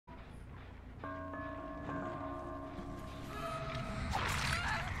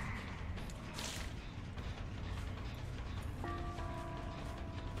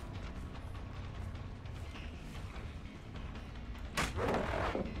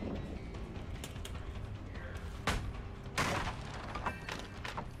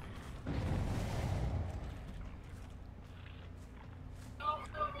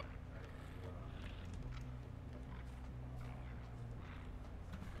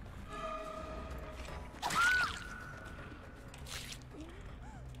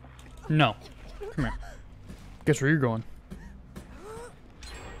No. Come here. Guess where you're going.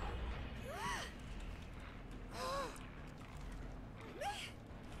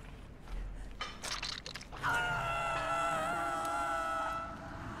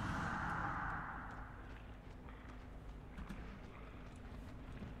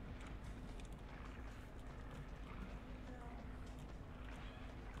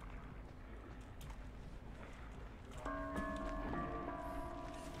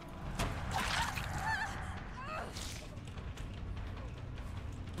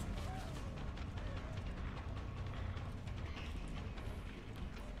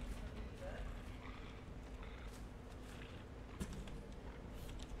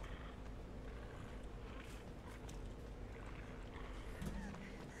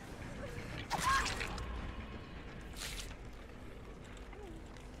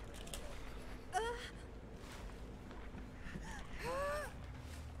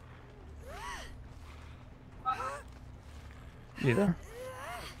 You there?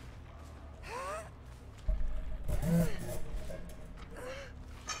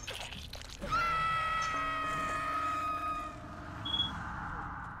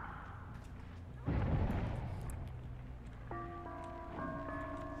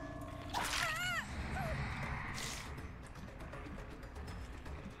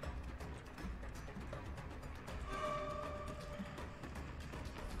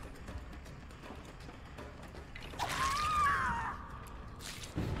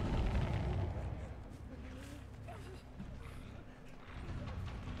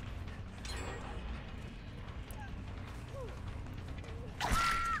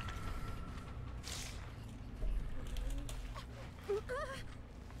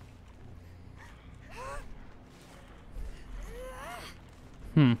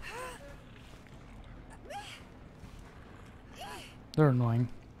 They're annoying.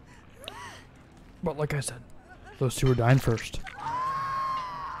 But like I said, those two were dying first.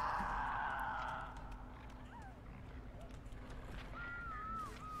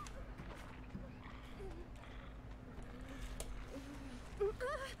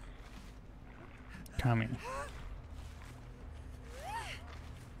 Coming.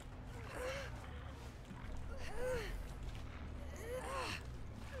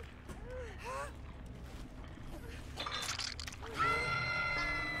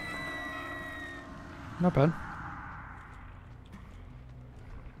 Not bad.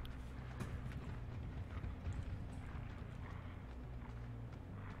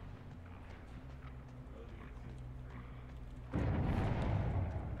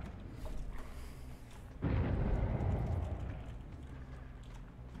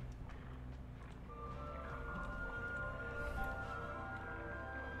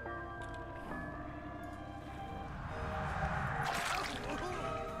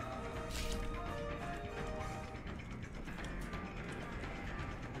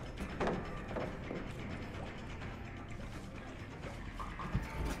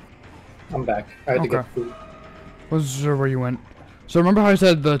 I'm back. I had to get food. Wasn't sure where you went. So remember how I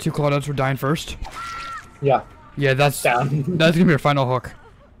said the two Claudettes were dying first? Yeah. Yeah, that's Down. that's gonna be your final hook.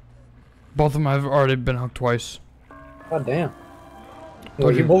 Both of them have already been hooked twice. God damn.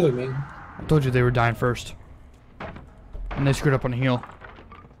 Told You you. bullied me. I told you they were dying first. And they screwed up on a heal.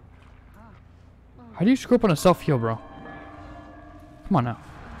 How do you screw up on a self-heal, bro? Come on now.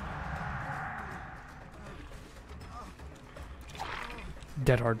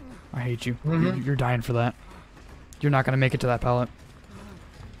 Dead hard. I hate you. You're dying for that. You're not gonna make it to that pallet.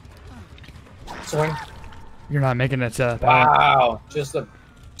 Swing. You're not making it to that pallet. Wow. Just the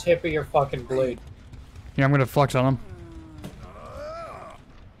tip of your fucking blade. Yeah, I'm gonna flex on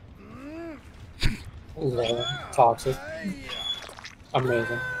him. Lol. Toxic.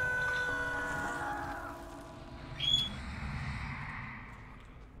 Amazing.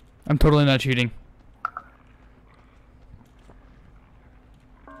 I'm totally not cheating.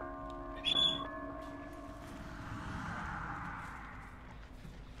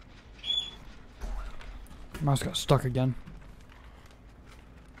 Mouse got stuck again.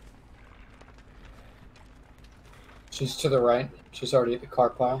 She's to the right. She's already at the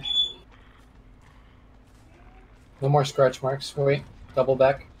car pile. No more scratch marks. Wait. Double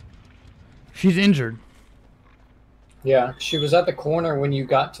back. She's injured. Yeah. She was at the corner when you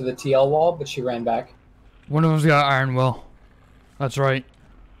got to the TL wall, but she ran back. One of them's got iron will. That's right.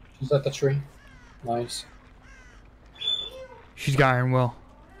 She's at the tree. Nice. She's got iron will.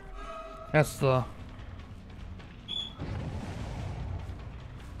 That's the...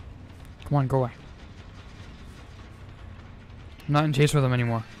 Come on, go away. I'm not in chase with them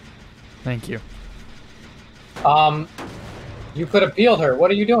anymore. Thank you. You could have peeled her. What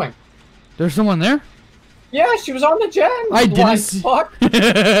are you doing? There's someone there? Yeah, she was on the gen. I didn't see. Fuck.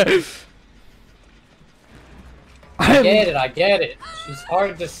 I get it. She's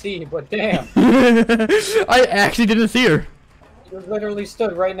hard to see, but damn. I actually didn't see her. You literally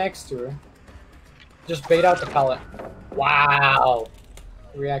stood right next to her. Just bait out the pellet. Wow.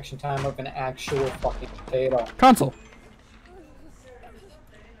 Reaction time of an actual fucking potato. Console.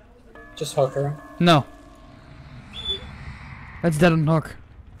 Just hook her. No. That's dead on hook.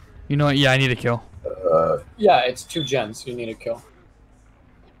 You know what? Yeah, I need a kill. Yeah, it's 2 gens you need to kill.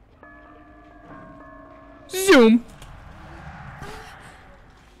 Zoom.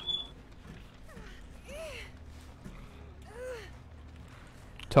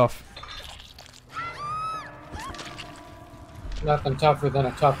 Tough. Nothing tougher than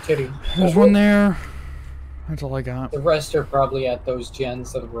a tough kitty. There's one there. That's all I got. The rest are probably at those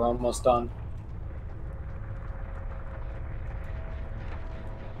gens that were almost done.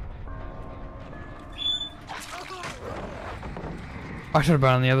 I should have been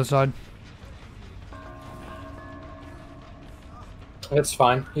on the other side. It's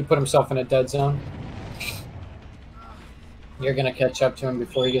fine. He put himself in a dead zone. You're gonna catch up to him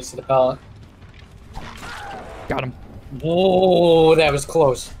before he gets to the pallet. Got him. Whoa, that was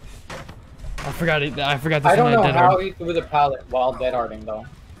close. I forgot it. I forgot this I don't one know had how dead hard. he threw the pallet while dead harding though.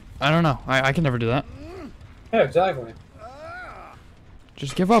 I don't know. I can never do that. Yeah, exactly.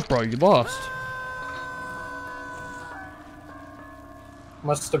 Just give up, bro. You lost.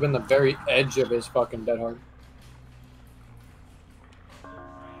 Must have been the very edge of his fucking dead hard.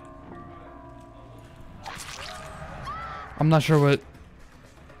 I'm not sure what.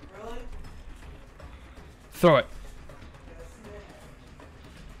 Throw it.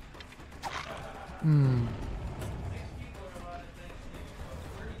 Hmm.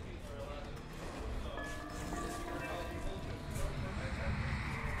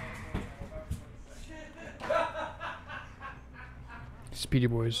 Speedy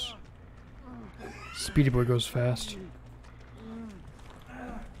boys. Speedy boy goes fast.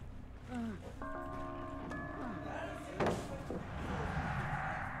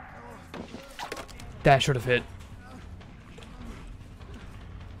 That should have hit.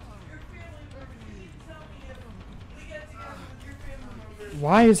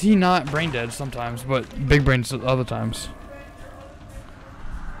 Why is he not brain dead sometimes, but big brain other times?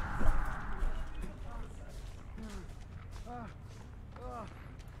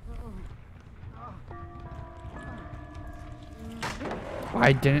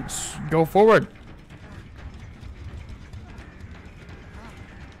 Why didn't go forward?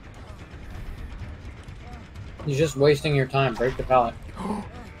 He's just wasting your time. Break the pallet.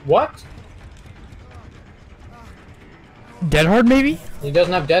 What? Dead hard, maybe? He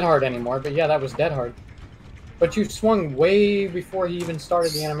doesn't have dead hard anymore, but yeah, that was dead hard. But you swung way before he even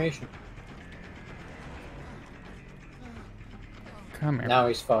started the animation. Come here. Now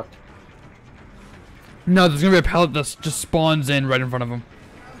he's fucked. No, there's gonna be a pallet that just spawns in right in front of him.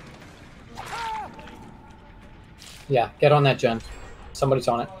 Yeah, get on that gen. Somebody's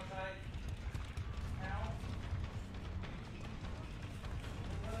on it.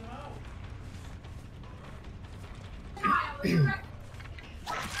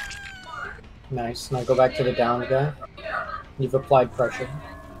 Nice. Now go back to the down guy. You've applied pressure.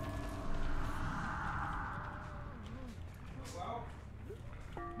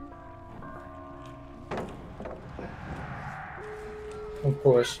 Of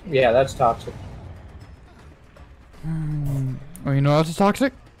course. Yeah, that's toxic. Oh, you know what else is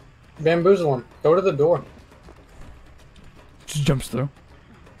toxic? Bamboozle him. Go to the door. Just jumps through.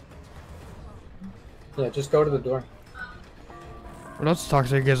 Yeah, just go to the door. What else is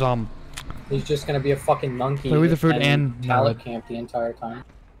toxic is He's just gonna be a fucking monkey. Play with the food and pallet camp the entire time.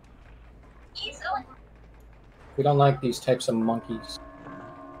 We don't like these types of monkeys.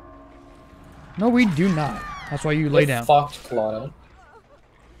 No, we do not. That's why you lay down. Fucked, Claudia.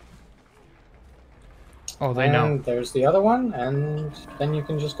 Oh, they know. And there's the other one, and then you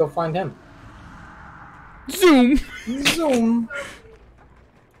can just go find him. Zoom. Zoom.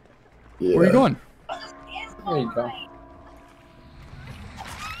 Yeah. Where are you going? There you go.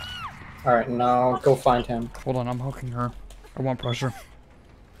 Alright, now go find him. Hold on, I'm hooking her. I want pressure.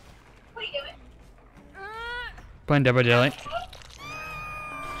 What are you doing? Playing Dead by Daylight.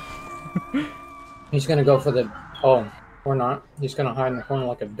 He's gonna go for the... Oh, or not. He's gonna hide in the corner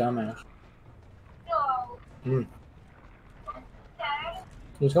like a dumbass. No. Hmm.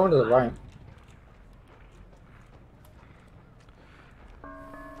 He's going to the right.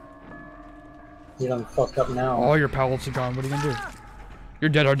 You done fucked up now. All your pallets are gone. What are you gonna do? Your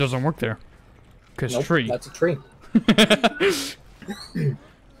dead hard doesn't work there. Cause Nope, tree. that's a tree.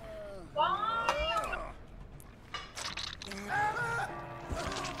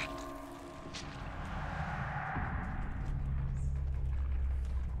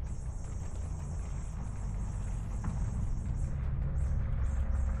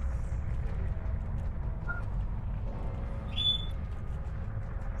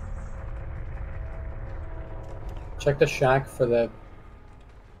 Check the shack for the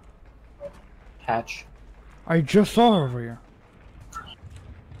hatch. I just saw her over here.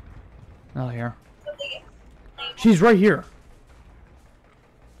 Not here. She's right here.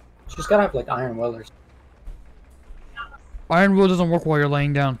 She's gotta have like iron willers. Iron will doesn't work while you're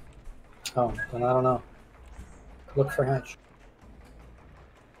laying down. Oh, then I don't know. Look for hatch.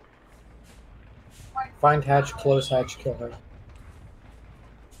 Find hatch, close hatch, kill her.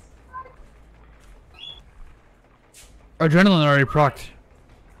 Adrenaline already procced.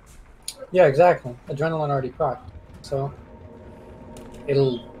 Yeah, exactly. Adrenaline already procced. So,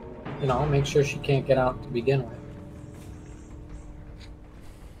 it'll, you know, make sure she can't get out to begin with.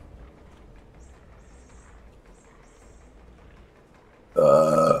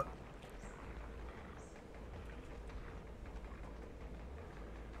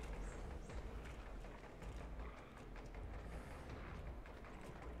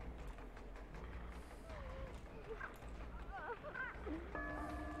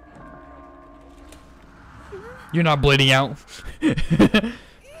 You're not bleeding out.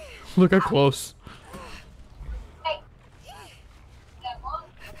 Look how close. Hey. That one?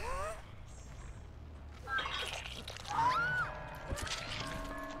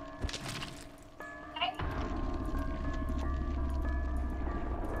 Hey.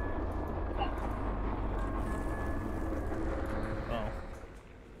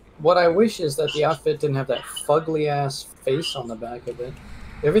 What I wish is that the outfit didn't have that fugly ass face on the back of it.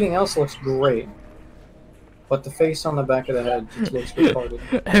 Everything else looks great. But the face on the back of the head just looks retarded.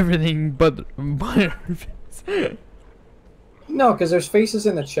 Everything but her face. No, because there's faces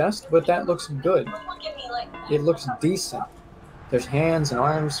in the chest, but that looks good. Don't look at me like that. It looks decent. There's hands and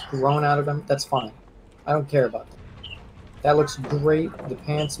arms growing out of them. That's fine. I don't care about that. That looks great. The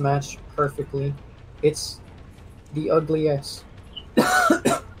pants match perfectly. It's the ugliest.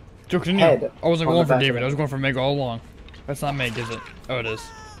 Jokes on you. Head I wasn't on going the for back of David. it. I was going for Meg all along. That's not Meg, is it? Oh, it is.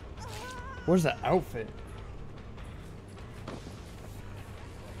 Where's that outfit?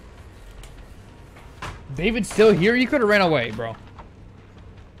 David's still here? You could have ran away, bro.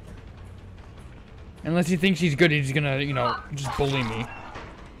 Unless he thinks he's good, he's gonna, you know, just bully me.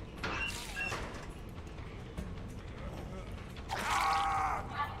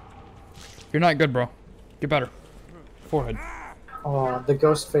 You're not good, bro. Get better. Forehead. Oh, the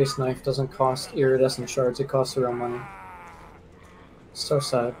ghost face knife doesn't cost iridescent shards. It costs real money. So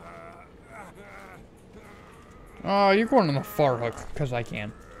sad. Oh, you're going on the far hook, because I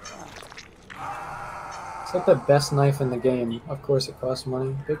can. It's like the best knife in the game. Of course it costs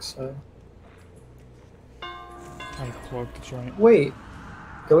money. Big sad. I cloaked the joint. Wait,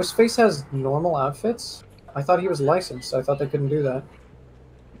 Ghostface has normal outfits? I thought he was licensed. I thought they couldn't do that.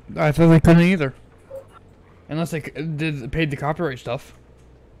 I thought they couldn't either. Unless they paid the copyright stuff.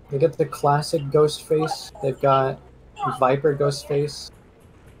 They get the classic Ghostface. They've got Viper Ghostface.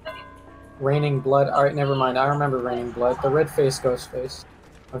 Raining Blood. Alright, never mind. I remember Raining Blood. The red face Ghostface.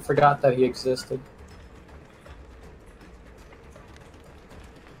 I forgot that he existed.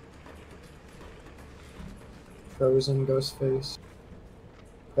 Frozen Ghostface.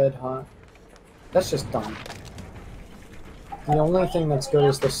 Red Hot. That's just dumb. The only thing that's good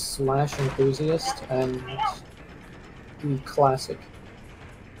is the Slash Enthusiast and the Classic.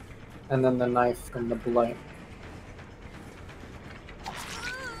 And then the knife from the Blight.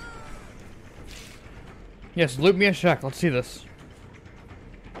 Yes, loot me a shack. Let's see this.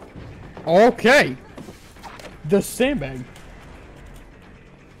 Okay. The sandbag.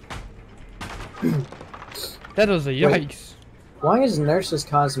 That is a Wait. yikes. Why is Nurse's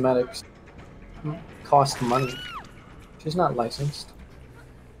Cosmetics cost money? She's not licensed.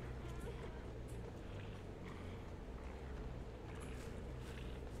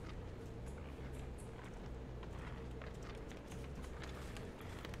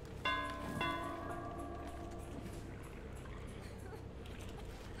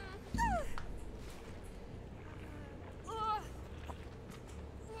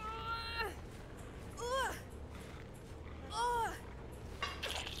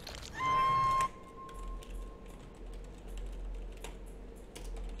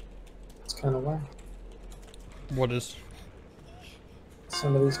 It's kind of whack. What is?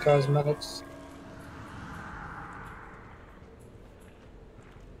 Some of these cosmetics.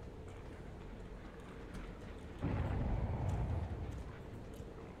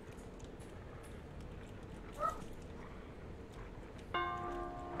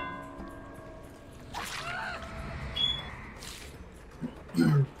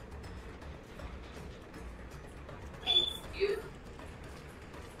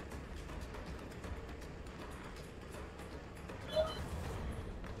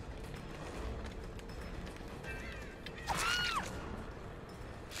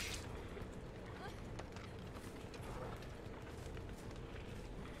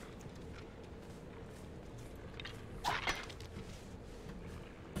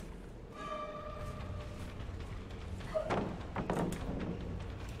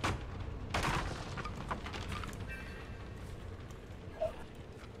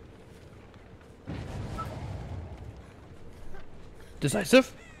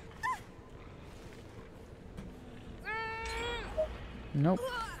 Decisive? Nope.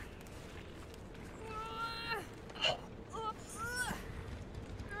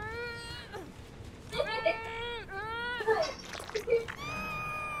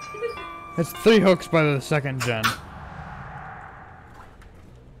 It's 3 hooks by the 2nd gen.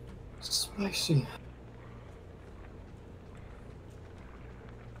 Spicy.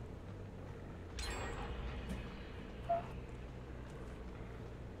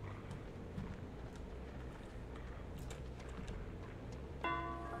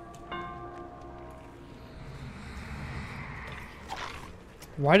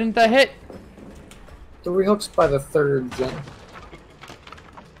 Why didn't that hit? 3 hooks by the 3rd gen.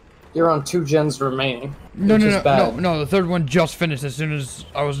 You're on 2 gens remaining. No, which no, is no, bad. no, the 3rd one just finished as soon as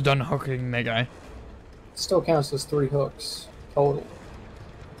I was done hooking that guy. Still counts as 3 hooks total.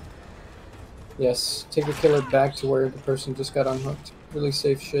 Yes, take the killer back to where the person just got unhooked. Really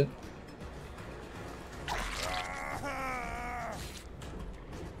safe shit.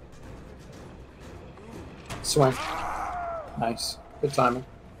 Swing. Nice. Good timing.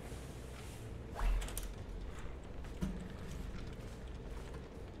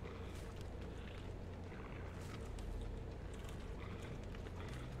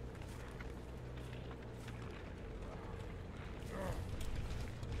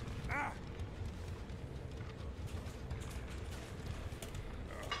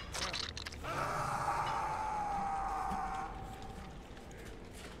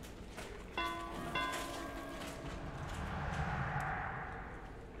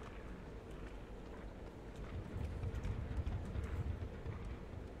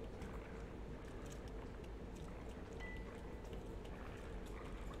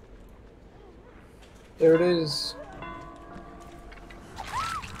 There it is.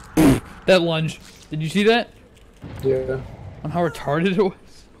 That lunge. Did you see that? Yeah. On how retarded it was?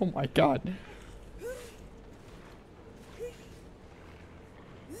 Oh my god.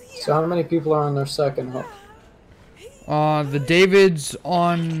 So how many people are on their 2nd hook? The David's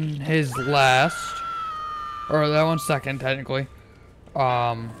on his last. Or that one's 2nd, technically.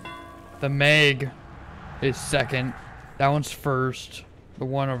 The Meg is 2nd. That one's 1st. The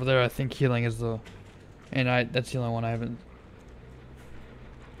one over there, I think healing is the... And that's the only one I haven't...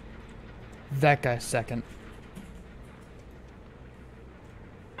 That guy's 2nd.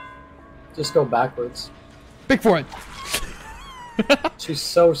 Just go backwards. Big for it! She's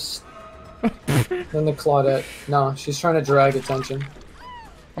so... Then the Claudette. No, she's trying to drag attention.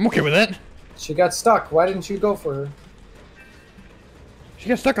 I'm okay with it. She got stuck. Why didn't you go for her? She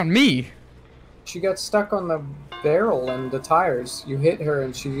got stuck on me. She got stuck on the barrel and the tires. You hit her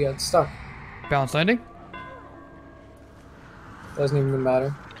and she got stuck. Balance landing? Doesn't even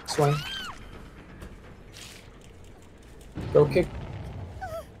matter. Swing. Go kick.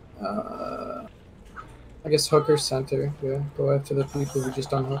 I guess hooker center. Yeah, go after the people who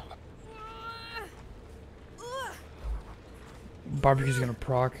just unhooked. Barbecue's gonna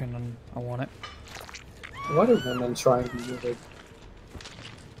proc and then I want it. Why do women try and be like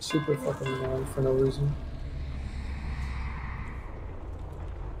super fucking annoying for no reason?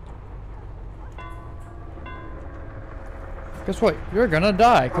 Guess what? You're gonna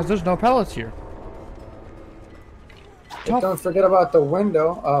die because there's no pellets here. But don't forget about the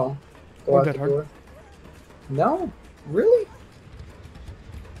window. Oh, go out the Dead Hard. door. No, really?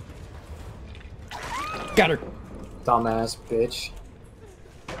 Got her. Dumbass bitch.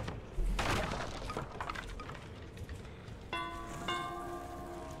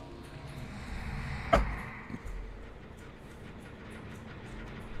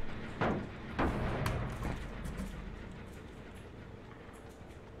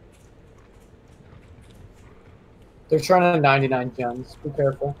 They're trying to 99 gens. Be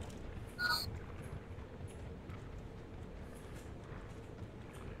careful.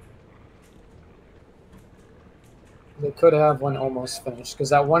 They could have one almost finished, because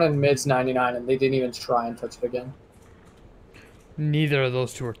that one in mid's 99 and they didn't even try and touch it again. Neither of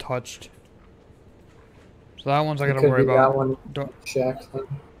those two are touched. So that one's I It gotta could worry be about. that one Don't. check.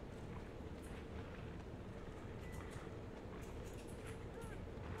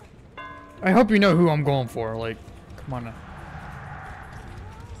 I hope you know who I'm going for. Like, come on now.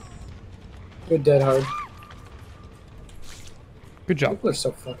 Good dead hard. Good job. People are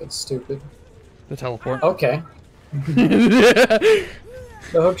so fucking stupid. The teleport. Okay. The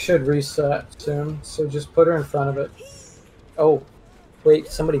hook should reset soon, so just put her in front of it. Oh, wait,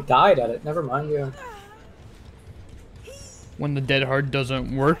 somebody died at it. Never mind, yeah. When the dead hard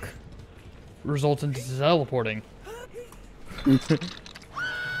doesn't work, results into teleporting. You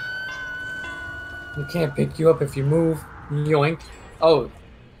can't pick you up if you move. Yoink. Oh.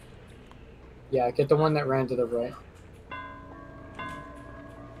 Yeah, get the one that ran to the right.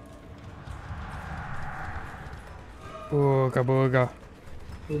 Booga booga.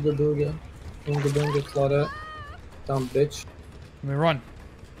 Booga booga. Boonga boonga, Claudette. Dumb bitch. Let me run.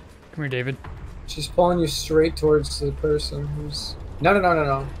 Come here, David. She's pulling you straight towards the person who's... No, no, no, no,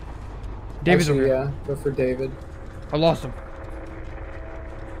 no. David's Actually, over here. yeah, go for David. I lost him.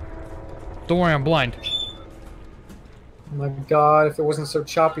 Don't worry, I'm blind. Oh my god, if it wasn't so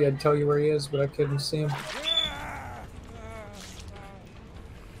choppy, I'd tell you where he is, but I couldn't see him.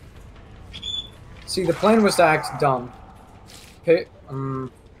 See, the plan was to act dumb. Okay,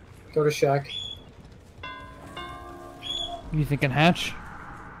 go to Shack. You thinking hatch?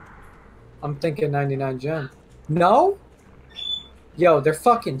 I'm thinking 99 gem. No? Yo, they're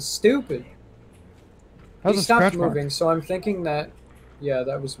fucking stupid. That He was a stopped scratch mark. moving, so I'm thinking that... Yeah,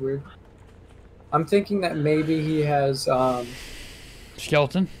 that was weird. I'm thinking that maybe he has,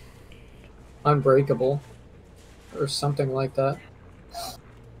 Skeleton. Unbreakable. Or something like that.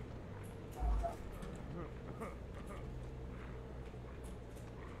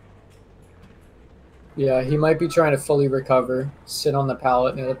 Yeah, he might be trying to fully recover, sit on the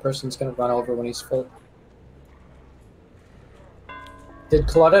pallet, and the other person's gonna run over when he's full. Did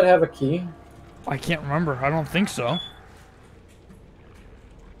Claudette have a key? I can't remember. I don't think so.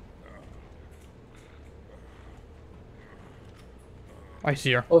 I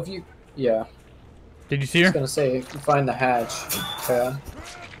see her. Well, if you... Yeah. Did you see I was her? gonna say, if you find the hatch. Yeah.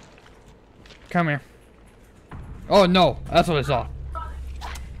 Come here. Oh no, that's what I saw.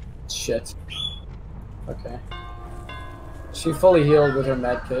 Shit. Okay. She fully healed with her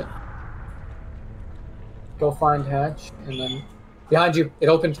med kit. Go find hatch, and then... Behind you, it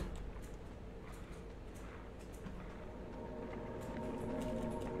opened.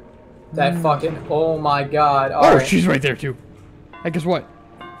 That fucking... Oh my god. Oh, Alright. she's right there too. Hey, guess what?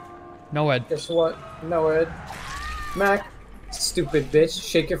 No, Ed. Guess what? No, Ed. Mac. Stupid bitch.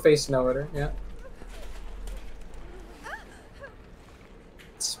 Shake your face, no, Ed. Yeah.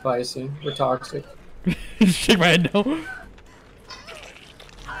 Spicy. We're toxic. Shake my head no.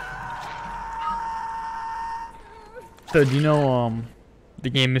 So, do you know, the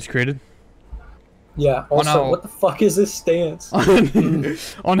game is created? Yeah. Also, no. what the fuck is this stance?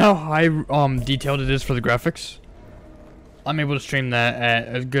 On how high, detailed it is for the graphics, I'm able to stream that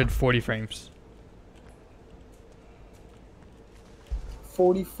at a good 40 frames.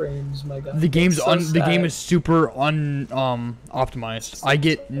 40 frames, my god. The game's That's so the game sad. is super optimized. I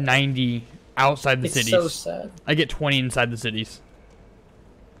get 90 outside the It's cities. so sad. I get 20 inside the cities.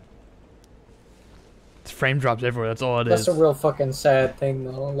 It's frame drops everywhere. That's all it That's is. a real fucking sad thing,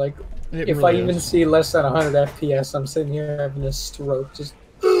 though. Like, It if really I even is. see less than 100 FPS, I'm sitting here having a stroke. Just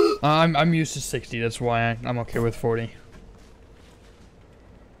I'm used to 60. That's why I'm okay with 40.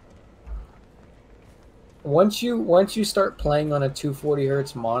 once you start playing on a 240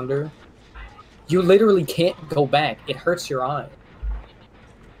 hertz monitor, you literally can't go back. It hurts your eye.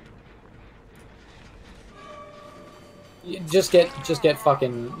 Just get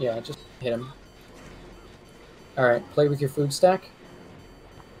fucking, yeah, just hit him. Alright, play with your food stack.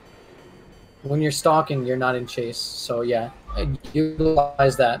 When you're stalking, you're not in chase, so yeah,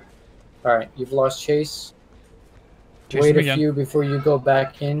 utilize that. Alright, you've lost chase. Chase Wait him a again. few before you go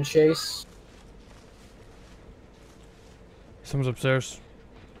back in chase. Someone's upstairs.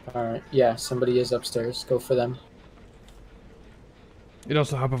 Alright, yeah, somebody is upstairs. Go for them. It'd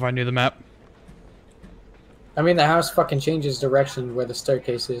also help if I knew the map. I mean, the house fucking changes direction where the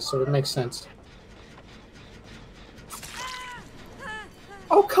staircase is, so it makes sense.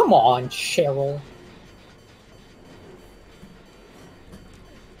 Oh, come on, Cheryl.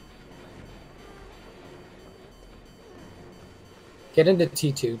 Get into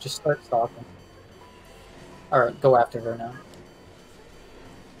T2, just start stalking. Alright, go after her now.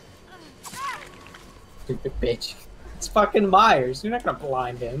 Stupid bitch. It's fucking Myers. You're not gonna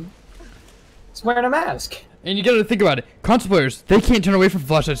blind him. He's wearing a mask. And you gotta think about it. Console players, they can't turn away from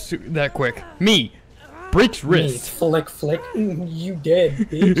flashlights that quick. Me, breaks Me, wrist. flick, flick. You dead,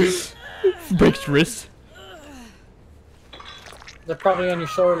 bitch. Breaks wrist. They're probably on your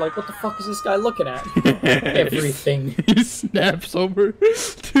shoulder like, what the fuck is this guy looking at? Everything. He snaps over.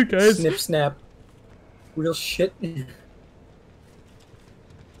 Two guys. Snip, snap. Real shit.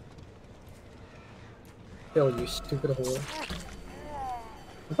 Kill you, stupid whore.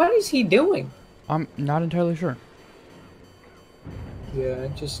 What is he doing? I'm not entirely sure. Yeah,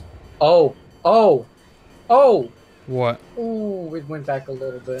 just... Oh! Oh! Oh! What? Ooh, it went back a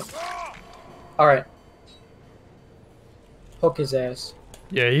little bit. Alright. Hook his ass.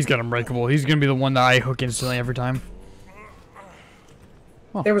 Yeah, he's got unbreakable. He's gonna be the one that I hook instantly every time.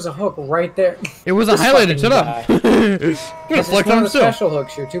 There was a hook right there. It wasn't This highlighted. Shut fucking up. guy. Gonna This is flex one on of the him still. special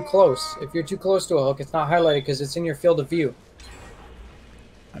hooks. You're too close. If you're too close to a hook, it's not highlighted because it's in your field of view.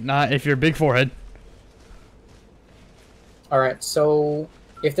 Not if you're big forehead. Alright, so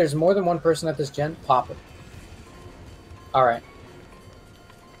if there's more than one person at this gen, pop it. Alright.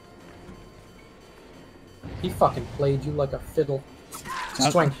 He fucking played you like a fiddle.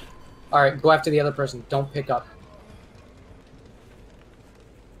 Swing. Alright, go after the other person. Don't pick up.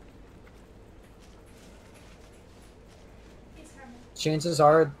 Chances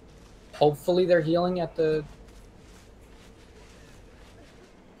are, hopefully they're healing at the...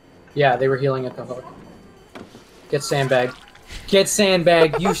 Yeah, they were healing at the hook. Get sandbag. Get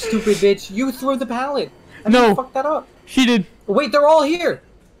sandbag, you stupid bitch. You threw the pallet. And No. you fucked that up. She did. Wait, they're all here.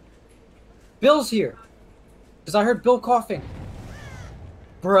 Bill's here. Because I heard Bill coughing.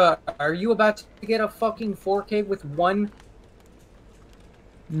 Bruh, are you about to get a fucking 4K with one?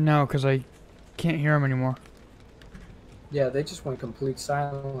 No, because I can't hear him anymore. Yeah, they just went complete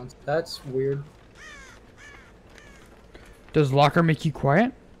silence. That's weird. Does locker make you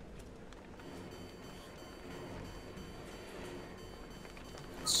quiet?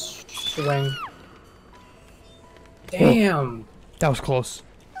 Swing. Damn. That was close.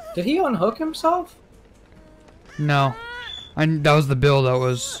 Did he unhook himself? No. That was the bill that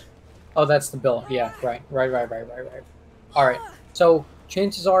was... Oh, that's the Bill. Yeah, right. Alright, so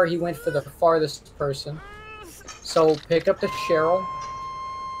chances are he went for the farthest person. So pick up the Cheryl.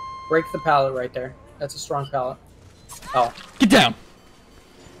 Break the pallet right there. That's a strong pallet. Oh, Get down!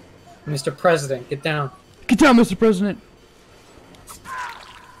 Mr. President, get down. Get down, Mr. President!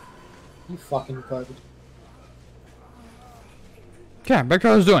 You fucking garbage. Okay, back to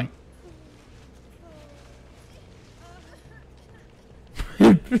what I was doing.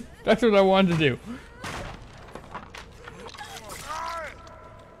 That's what I wanted to do.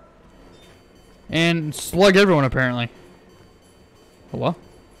 And slug everyone, apparently. Hello?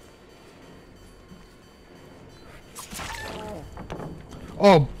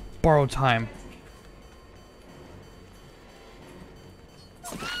 Oh, borrow time.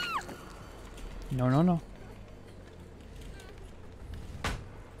 No, no, no.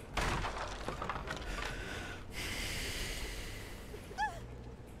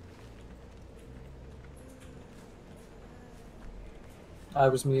 I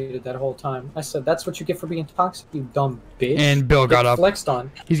was muted that whole time. I said, that's what you get for being toxic, you dumb bitch. And Bill got Get up. flexed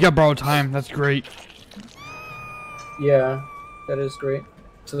on. He's got borrowed time. That's great. Yeah, that is great.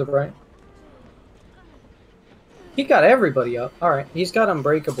 To the right. He got everybody up. Alright, he's got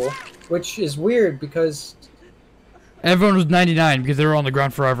Unbreakable, which is weird because... Everyone was 99 because they were on the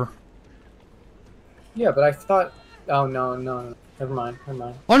ground forever. Yeah, but I thought... Oh, no. Never mind.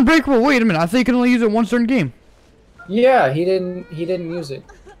 Unbreakable, wait a minute. I think you can only use it one certain game. Yeah, he didn't use it.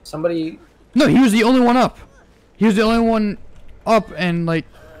 Somebody... No, he was the only one up. He was the only one up and like...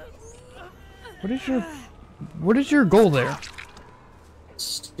 What is your goal there?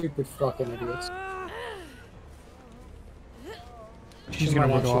 Stupid fucking idiots. She's You gonna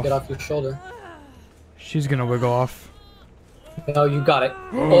might wiggle actually get off. off your shoulder. She's gonna wiggle off. No, you got it.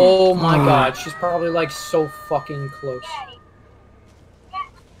 Oh my god, she's probably like so fucking close.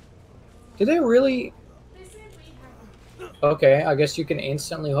 Did they really... Okay, I guess you can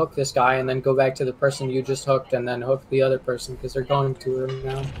instantly hook this guy and then go back to the person you just hooked and then hook the other person because they're going to him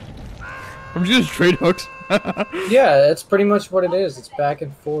now. I'm just trade hooks. Yeah, that's pretty much what it is. It's back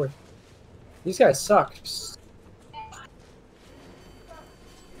and forth. These guys suck.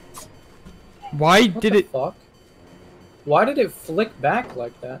 Why What did the it... fuck? Why did it flick back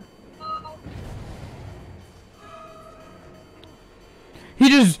like that? He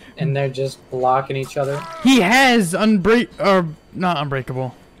just... And they're just blocking each other. He has not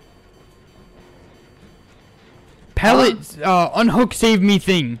unbreakable. Pallet, unhook save me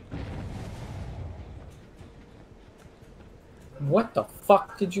thing. What the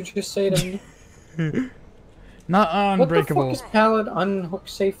fuck did you just say to me? Not What the unbreakable. fuck is pallet unhook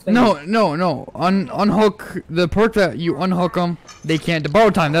safe thing? No. Unhook the perk that you unhook them. They can't. Borrow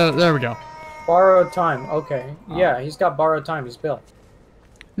time. There we go. Borrowed time. Okay. Yeah, he's got borrowed time. He's built.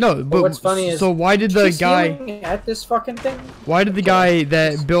 No, but what's funny is... so why did the He's guy? healing at this fucking thing? Why did the guy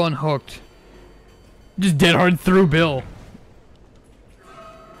that Bill unhooked just dead hard through Bill?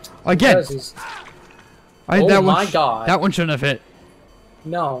 Again, Because he's... that Oh one my God. That one shouldn't have hit.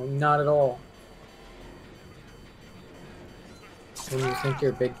 No, not at all. When you think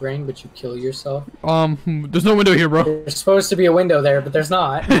you're big brain, but you kill yourself. There's no window here, bro. There's supposed to be a window there, but there's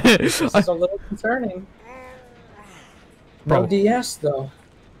not. This is a little concerning. No Bro. DS though.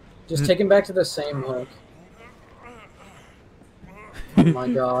 Just take him back to the same hook. Oh my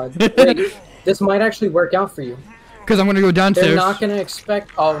god. Wait, this might actually work out for you. Because I'm gonna go downstairs. They're not gonna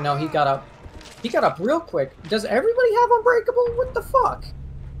expect. Oh no, he got up. He got up real quick. Does everybody have Unbreakable? What the fuck?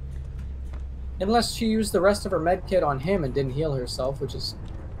 Unless she used the rest of her med kit on him and didn't heal herself, which is.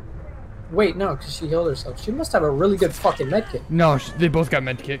 Wait, no, because she healed herself. She must have a really good fucking med kit. No, they both got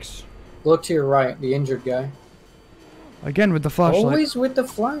med kicks. Look to your right, the injured guy. Again with the flashlight. Always with the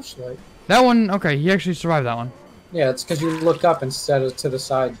flashlight. That one, okay, he actually survived that one. Yeah, it's because you looked up instead of to the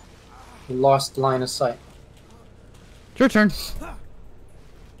side. You lost line of sight. It's your turn.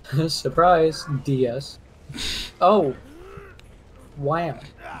 Surprise, DS. Oh. Wham.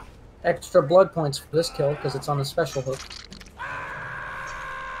 Extra blood points for this kill because it's on a special hook.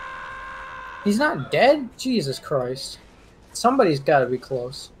 He's not dead? Jesus Christ. Somebody's got to be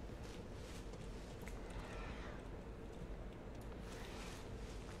close.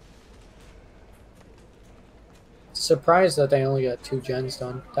 Surprised that they only got 2 gens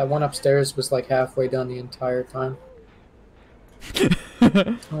done. That one upstairs was like halfway done the entire time.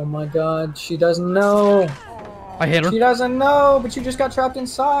 Oh my god, she doesn't know. I hit her. She doesn't know, but you just got trapped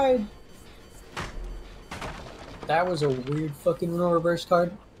inside. That was a weird fucking reverse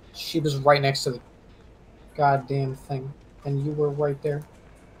card. She was right next to the goddamn thing, and you were right there.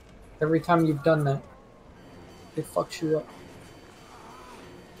 Every time you've done that, it fucks you up.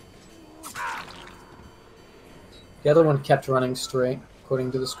 The other one kept running straight,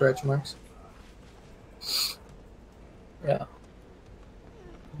 according to the scratch marks. Yeah.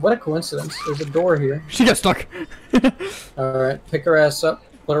 What a coincidence. There's a door here. She got stuck. Alright, pick her ass up,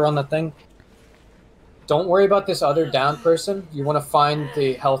 put her on the thing. Don't worry about this other down person. You want to find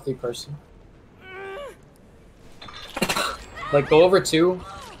the healthy person. Like, go over to...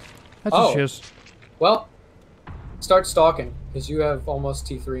 That's what she is. Well, start stalking, because you have almost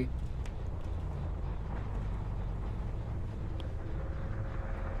T3.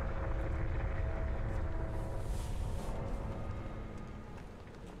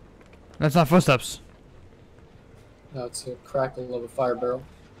 That's not footsteps. No, it's a crackle of a fire barrel.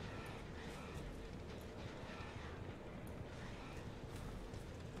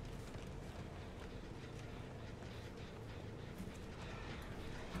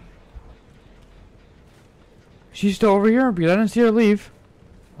 She's still over here, because I didn't see her leave.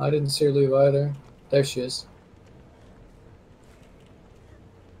 I didn't see her leave either. There she is.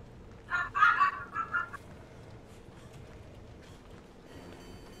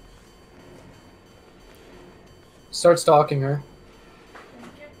 Start stalking her.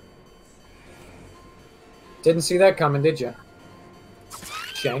 Didn't see that coming, did you?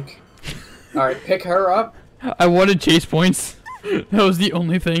 Shank. Alright, pick her up. I wanted chase points. That was the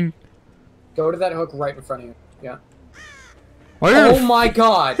only thing. Go to that hook right in front of you. Yeah. Why are Oh my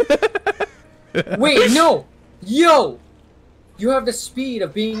god! Wait, no! Yo! You have the speed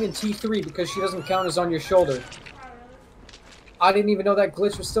of being in T3 because she doesn't count as on your shoulder. I didn't even know that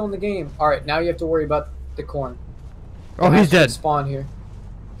glitch was still in the game. Alright, now you have to worry about the corn. Oh, he's dead. Spawn here.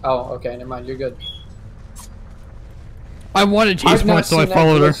 Oh, okay, never mind, you're good. I wanted chase I've not points, so I seen that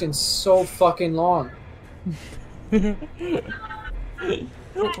followed glitch her. in so fucking long.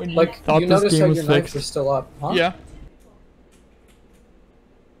 Like, thought you this notice game how was your knife fixed. is still up, huh? Yeah.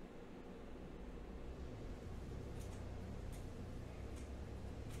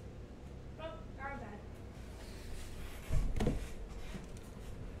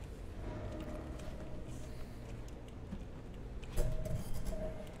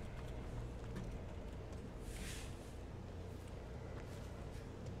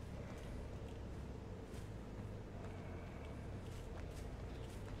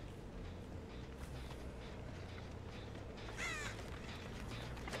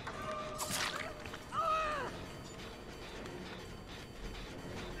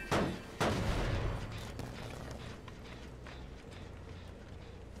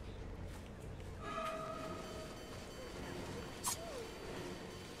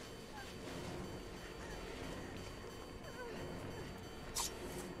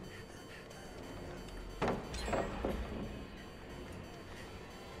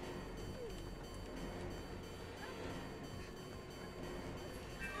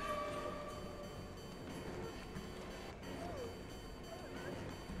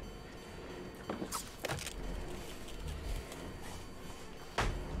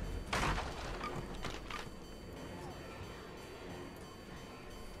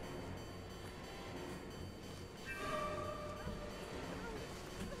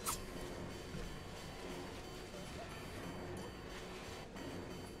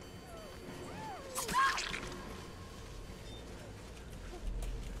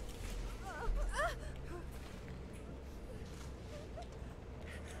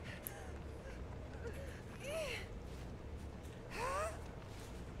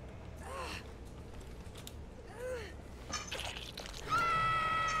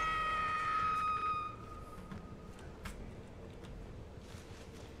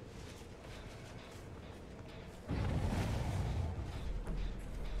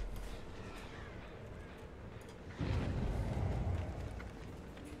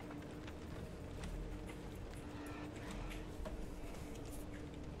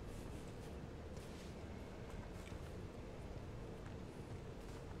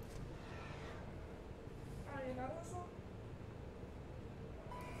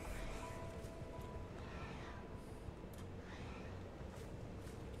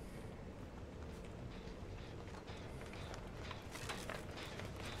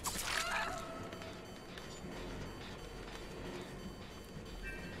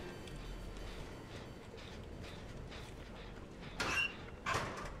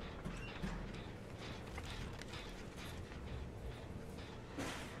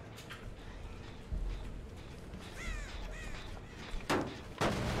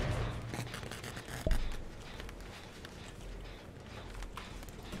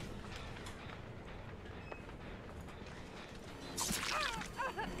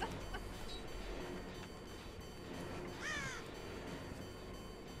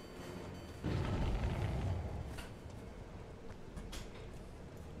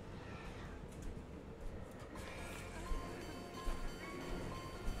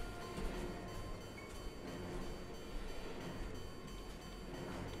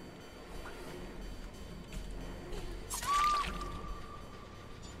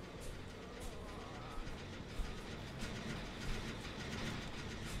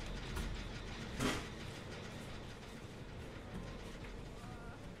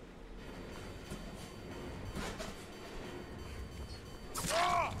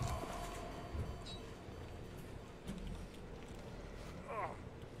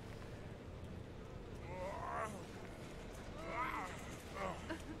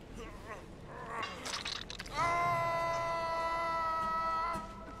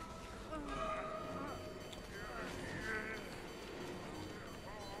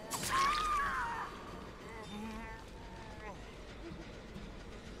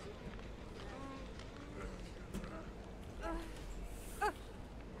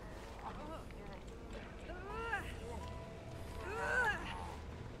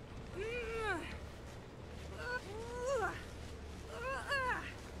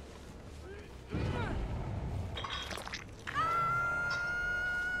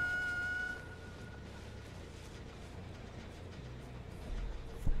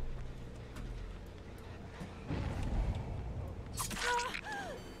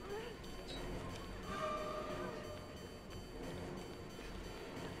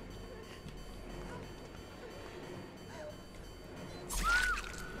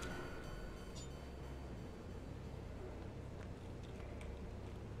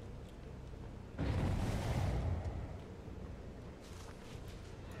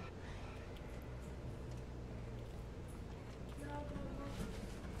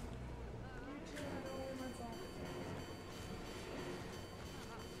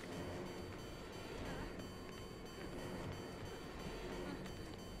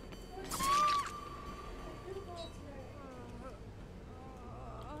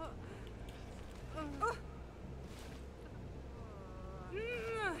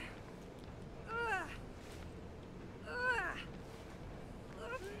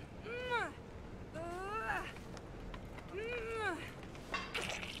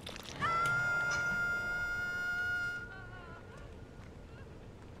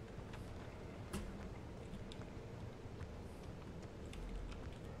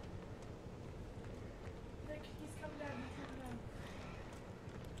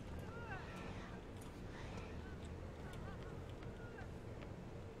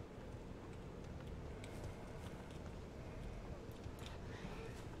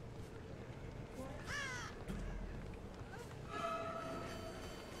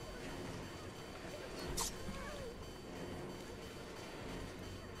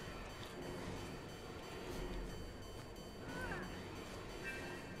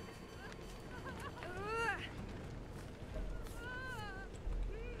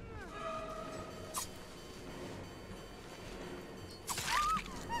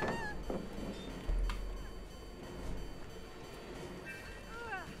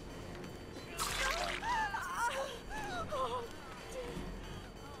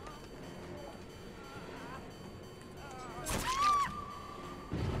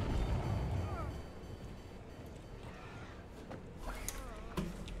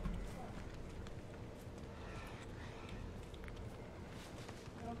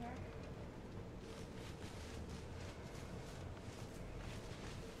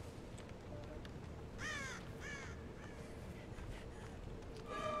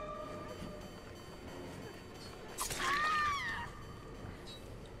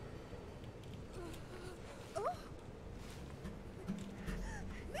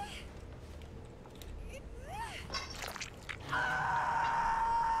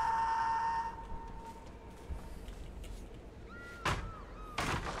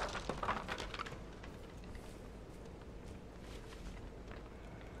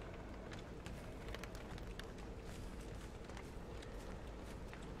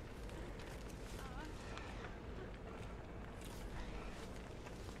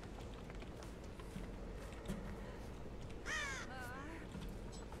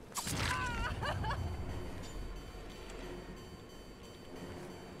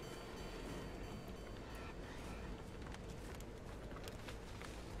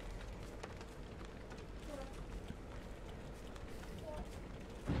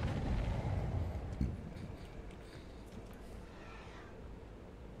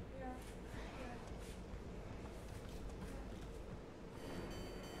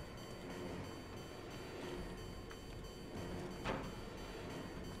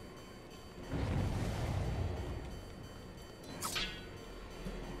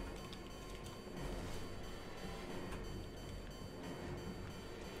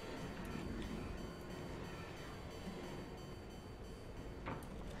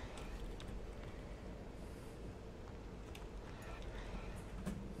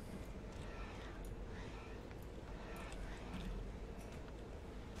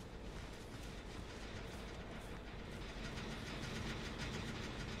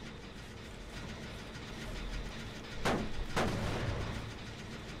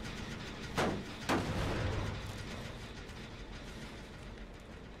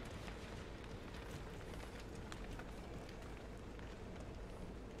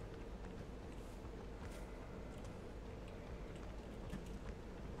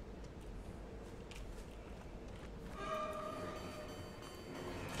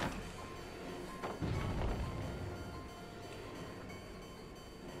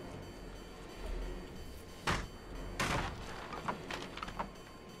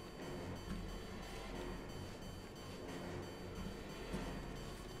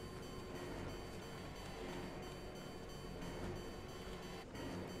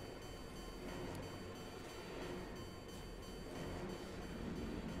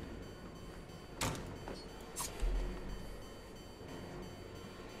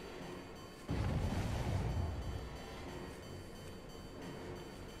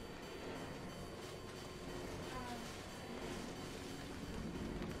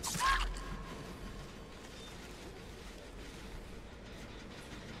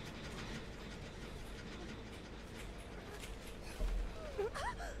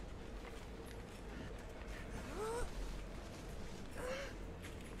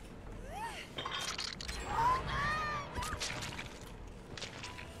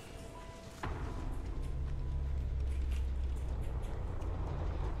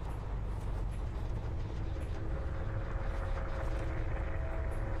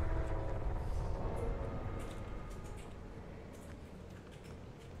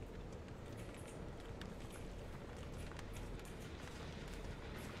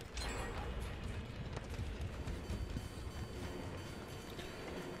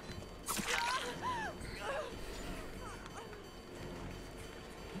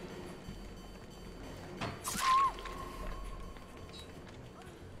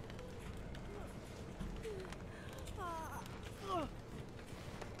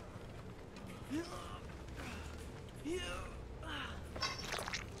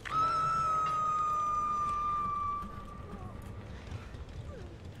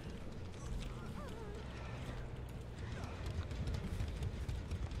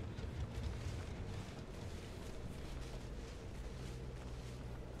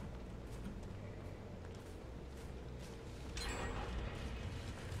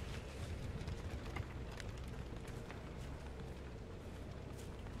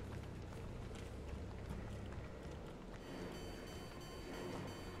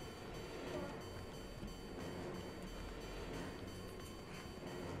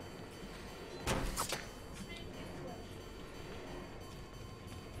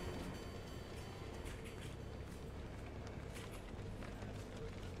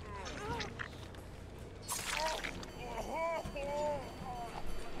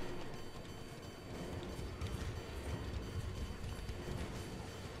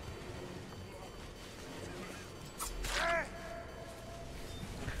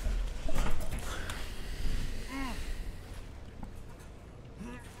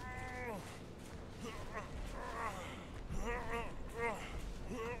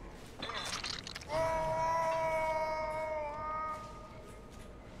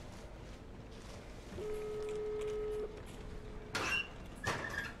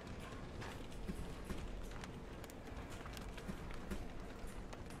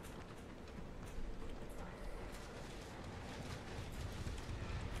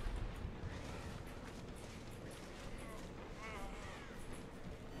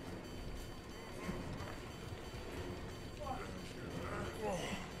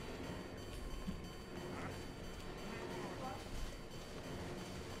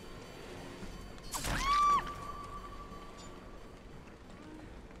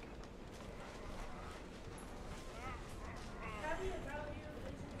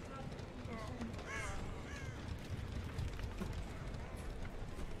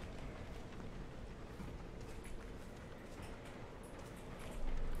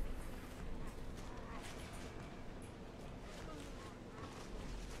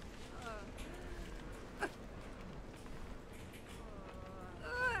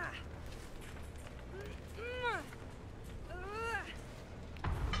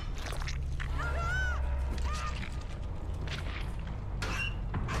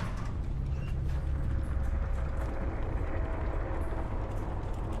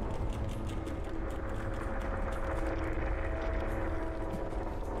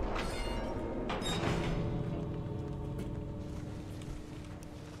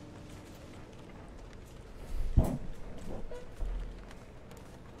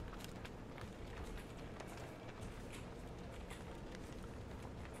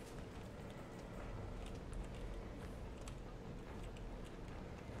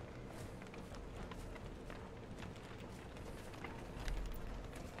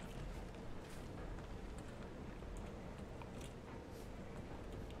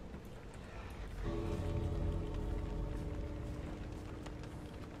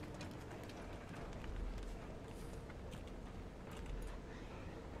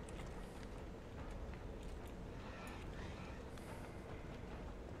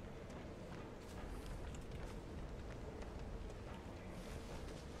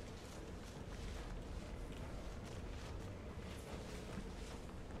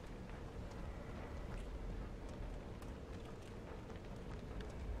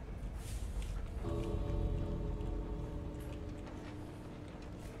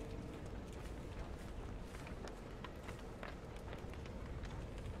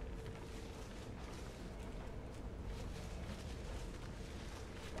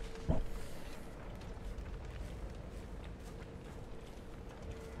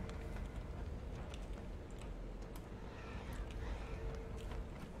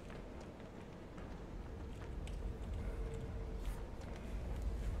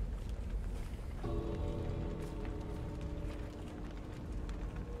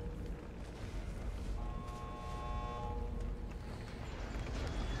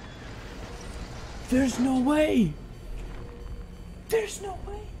 There's no way. There's no way.